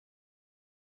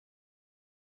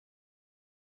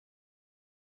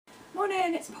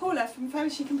Morning, it's Paula from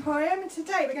Chic Emporium, and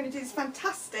today we're going to do this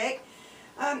fantastic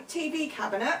TV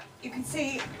cabinet. You can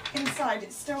see inside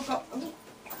it's still got, oh,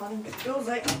 can't even get the doors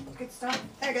out, good stuff,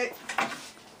 there we go.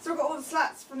 Still got all the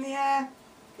slats from the air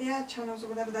channels or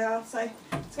whatever they are, so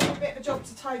it's going to be a bit of a job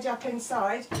to tidy up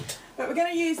inside. But we're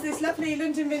going to use this lovely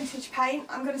London Vintage paint.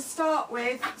 I'm going to start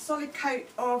with a solid coat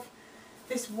of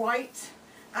this white,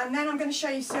 and then I'm going to show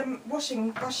you some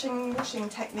washing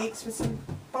techniques with some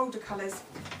bolder colours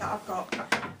that I've got,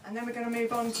 and then we're going to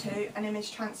move on to an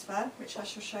image transfer, which I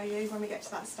shall show you when we get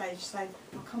to that stage, so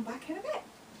I'll come back in a bit.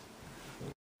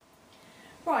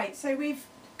 Right, so we've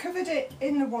covered it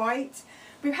in the white.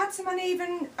 We've had some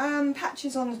uneven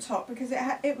patches on the top because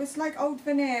it was like old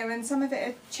veneer and some of it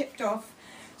had chipped off,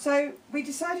 so we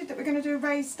decided that we're going to do a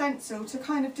raised stencil to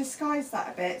kind of disguise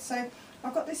that a bit. So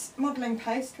I've got this modelling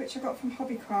paste which I got from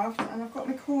Hobbycraft, and I've got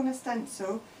my corner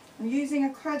stencil. I'm using a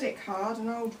credit card, an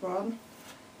old one,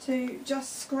 to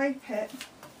just scrape it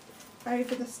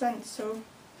over the stencil.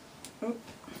 Oh,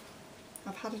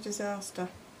 I've had a disaster.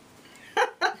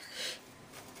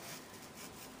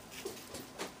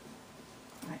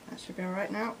 Right, that should be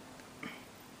alright now.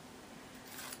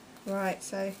 Right,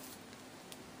 so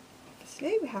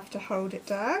obviously we have to hold it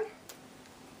down.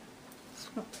 It's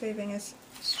not proving as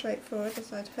straightforward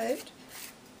as I'd hoped.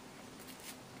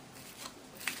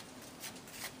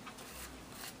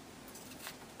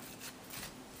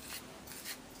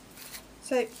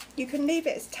 So you can leave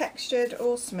it as textured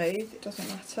or smooth, it doesn't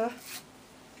matter.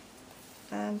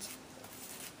 And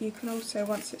you can also,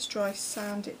 once it's dry,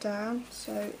 sand it down,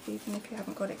 so even if you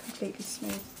haven't got it completely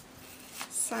smooth,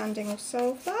 sanding will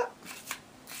solve that.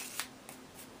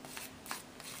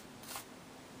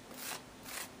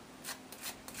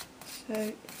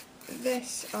 So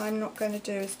this I'm not going to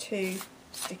do as too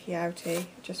sticky outy, I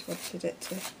just wanted it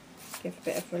to give a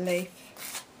bit of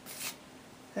relief.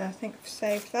 I think I've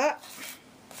saved that.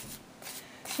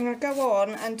 I'm going to go on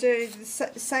and do the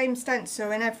same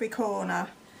stencil in every corner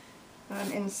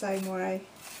in the same way.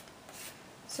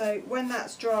 So when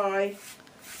that's dry,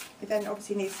 it then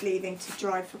obviously needs leaving to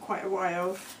dry for quite a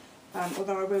while,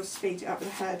 although I will speed it up with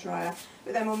a hairdryer.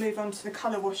 But then we'll move on to the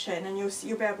colour washing, and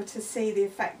you'll be able to see the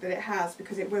effect that it has,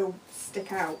 because it will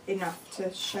stick out enough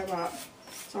to show up.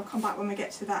 So I'll come back when we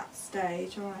get to that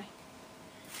stage. Alright.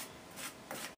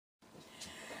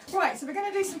 Right, so we're going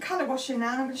to do some colour washing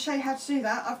now, and I'm going to show you how to do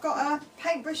that. I've got a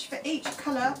paintbrush for each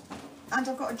colour, and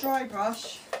I've got a dry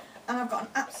brush, and I've got an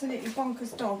absolutely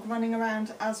bonkers dog running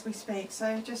around as we speak,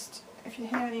 so just, if you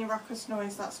hear any ruckus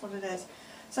noise, that's what it is.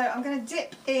 So I'm going to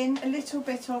dip in a little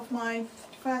bit of my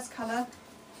first colour,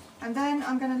 and then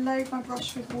I'm going to load my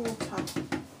brush with water.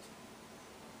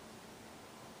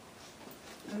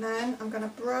 And then I'm going to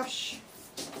brush,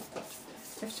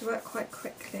 you have to work quite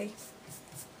quickly,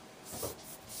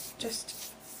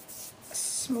 just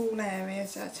small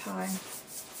areas at a time.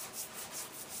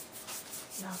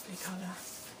 Lovely colour.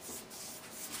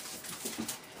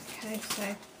 Okay,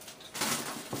 so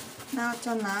now I've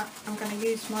done that, I'm going to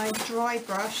use my dry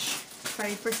brush,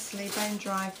 very bristly, bone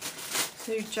dry,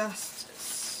 to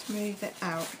just smooth it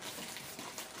out.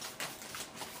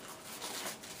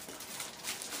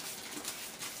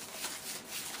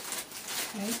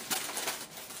 Okay.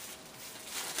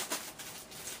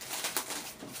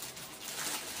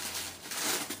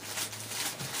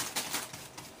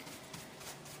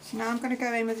 So now I'm going to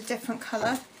go in with a different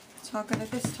colour, so I'm going to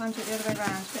this time do it the other way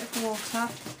around. A bit of water,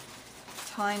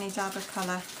 tiny dab of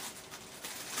colour,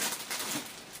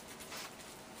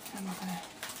 and we're going to,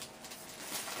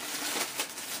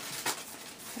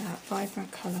 that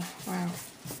vibrant colour, wow.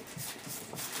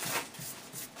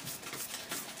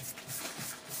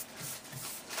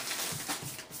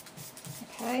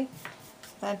 Okay,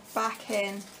 then back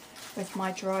in with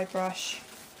my dry brush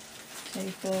to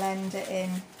blend it in.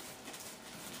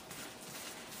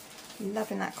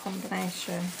 Loving that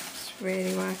combination, it's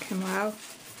really working well.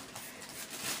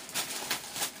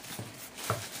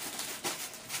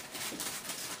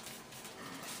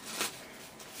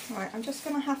 Right, I'm just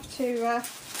going to have to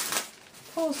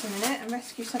pause a minute and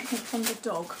rescue something from the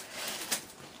dog.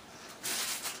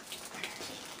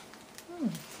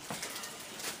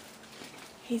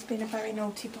 He's been a very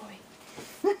naughty boy.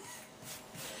 Look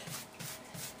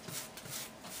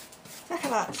at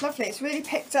that, it's lovely, it's really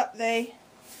picked up the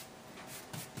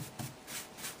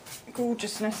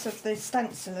gorgeousness of the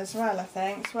stencil as well. I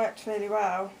think it's worked really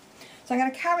well. So I'm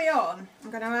going to carry on.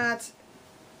 I'm going to add,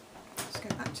 let's go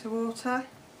back to water.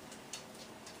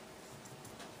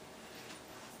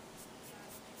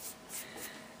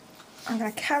 I'm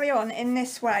going to carry on in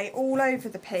this way all over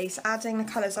the piece, adding the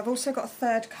colours. I've also got a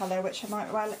third colour which I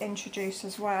might well introduce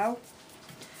as well.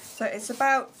 So So it's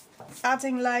about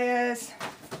adding layers,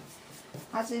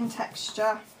 adding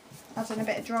texture, adding a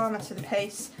bit of drama to the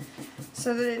piece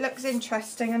so that it looks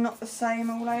interesting and not the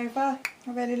same all over.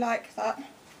 I really like that.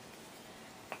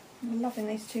 I'm loving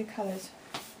these two colours.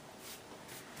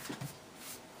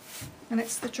 And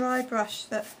it's the dry brush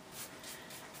that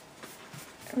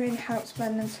really helps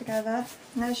blend them together.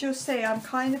 And as you'll see, I'm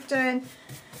kind of doing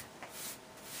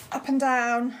up and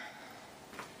down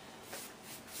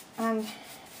and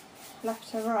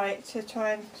left to right to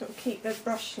try and sort of keep the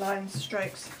brush line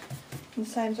strokes in the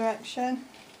same direction.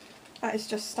 That is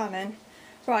just stunning.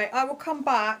 Right, I will come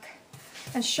back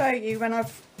and show you when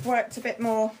I've worked a bit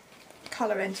more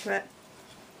colour into it.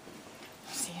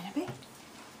 I'll see you in a bit.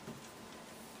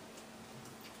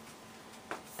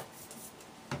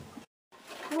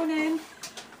 Morning.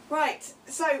 Right,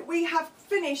 so we have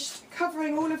finished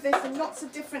covering all of this in lots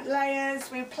of different layers.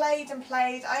 We've played and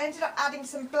played. I ended up adding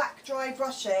some black dry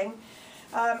brushing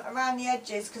around the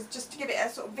edges because just to give it a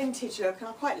sort of vintage look, and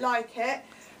I quite like it.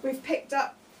 We've picked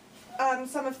up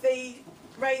some of the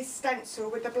raised stencil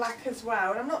with the black as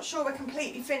well, and I'm not sure we're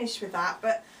completely finished with that,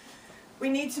 but we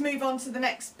need to move on to the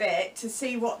next bit to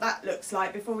see what that looks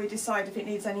like before we decide if it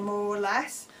needs any more or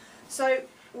less. So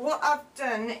what I've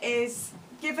done is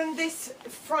given this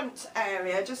front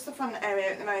area, just the front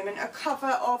area at the moment, a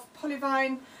cover of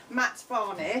Polyvine matte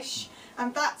varnish,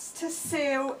 and that's to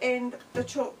seal in the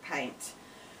chalk paint,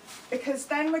 because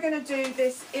then we're going to do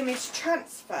this image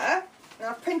transfer. And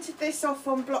I've printed this off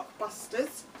on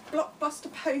Blockbuster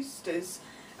posters,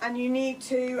 and you need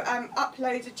to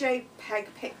upload a JPEG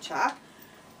picture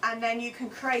and then you can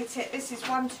create it. This is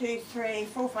 1, 2, 3,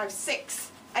 4, 5,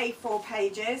 6 A4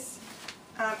 pages.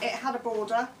 It had a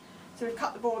border, so we've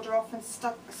cut the border off and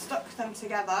stuck them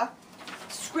together,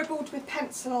 scribbled with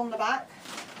pencil on the back,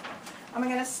 and we're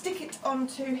going to stick it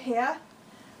onto here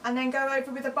and then go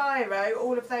over with a biro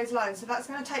all of those lines. So that's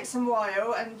going to take some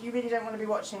while, and you really don't want to be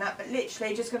watching that, but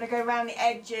literally just going to go around the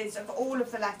edges of all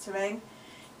of the lettering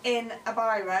in a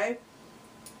biro.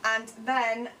 And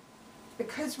then,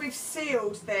 because we've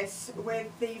sealed this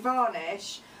with the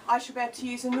varnish, I should be able to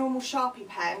use a normal Sharpie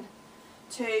pen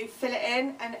to fill it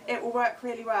in, and it will work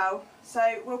really well. So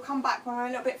we'll come back when we're a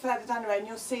little bit further down the road and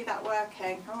you'll see that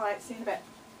working. Alright, see you in a bit.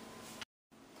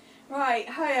 Right,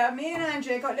 hiya, me and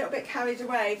Andrea got a little bit carried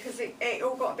away because it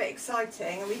all got a bit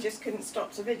exciting and we just couldn't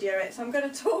stop to video it. So I'm going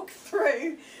to talk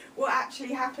through what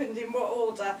actually happened in what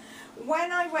order.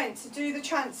 When I went to do the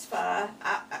transfer,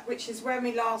 which is when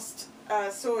we last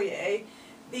saw you,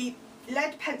 the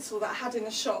lead pencil that I had in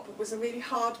the shop was a really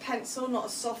hard pencil, not a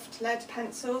soft lead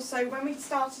pencil. So when we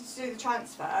started to do the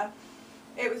transfer,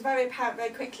 it was very apparent very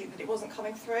quickly that it wasn't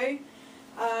coming through.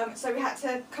 So we had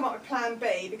to come up with plan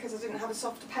B because I didn't have a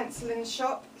softer pencil in the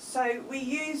shop. So we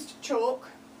used chalk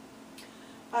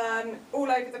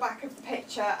all over the back of the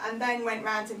picture and then went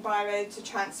round in biro to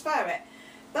transfer it.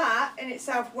 That in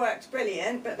itself worked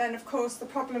brilliant, but then of course the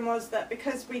problem was that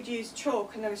because we'd used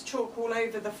chalk and there was chalk all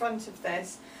over the front of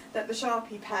this, that the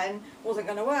Sharpie pen wasn't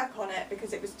going to work on it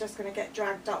because it was just going to get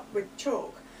dragged up with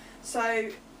chalk. So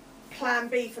plan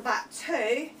B for that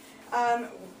too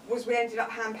was we ended up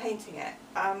hand painting it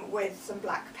with some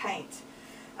black paint,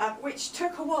 which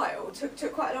took a while,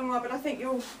 took quite a long while, but I think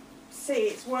you'll see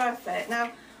it's worth it.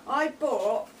 Now I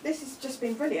bought, this has just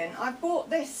been brilliant, I bought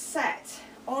this set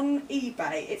on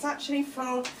eBay. It's actually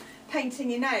for painting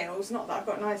your nails, not that I've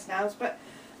got nice nails, but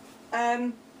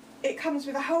it comes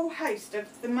with a whole host of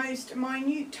the most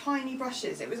minute tiny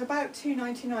brushes. It was about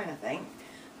 $2.99 I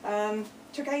think.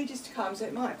 Took ages to come, so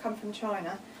it might have come from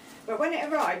China. But when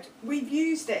it arrived, we've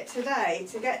used it today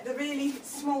to get the really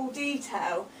small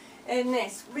detail in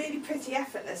this really pretty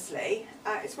effortlessly.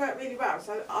 It's worked really well,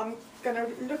 so I'm going to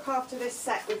look after this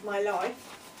set with my life.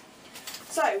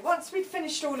 So once we've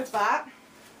finished all of that,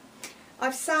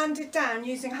 I've sanded down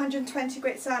using 120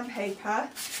 grit sandpaper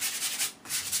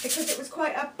because it was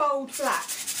quite a bold black,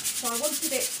 so I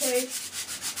wanted it to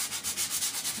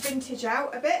vintage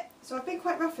out a bit. So I've been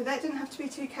quite rough with it, didn't have to be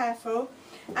too careful.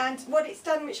 And what it's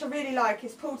done, which I really like,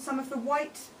 is pulled some of the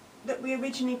white that we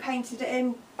originally painted it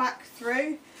in back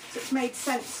through, so it's made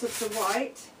sense of the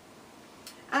white.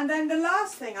 And then the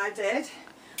last thing I did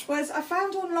was I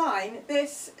found online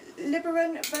this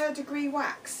Liberin Verdigris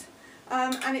wax,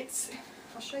 and it's,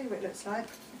 I'll show you what it looks like,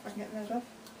 if I can get the lid off.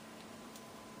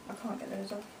 I can't get the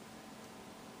lid off.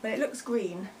 But it looks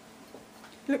green.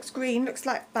 Looks green, looks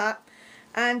like that.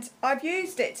 And I've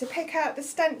used it to pick out the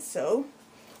stencil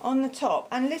on the top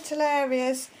and little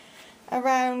areas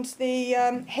around the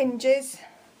hinges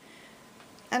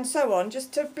and so on,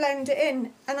 just to blend it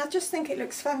in, and I just think it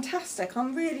looks fantastic.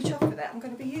 I'm really chuffed with it. I'm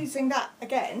going to be using that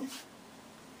again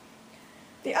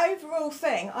The overall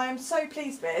thing I am so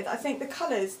pleased with. I think the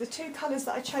colours, the two colours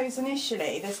that I chose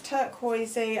initially, this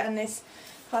turquoisey and this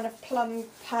kind of plum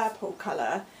purple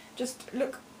colour, just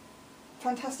look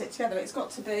fantastic together. It's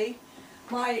got to be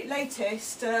my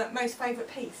latest, most favourite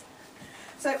piece.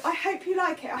 So I hope you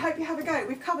like it, I hope you have a go.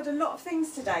 We've covered a lot of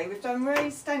things today. We've done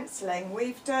raised stenciling,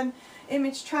 we've done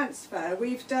image transfer,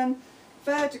 we've done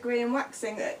verdigris and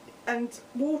waxing and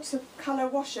watercolour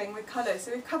washing with colours.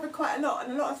 So we've covered quite a lot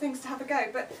and a lot of things to have a go.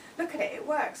 But look at it, it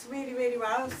works really, really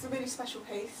well. It's a really special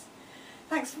piece.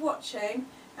 Thanks for watching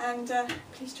and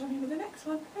please join me with the next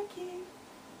one. Thank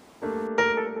you.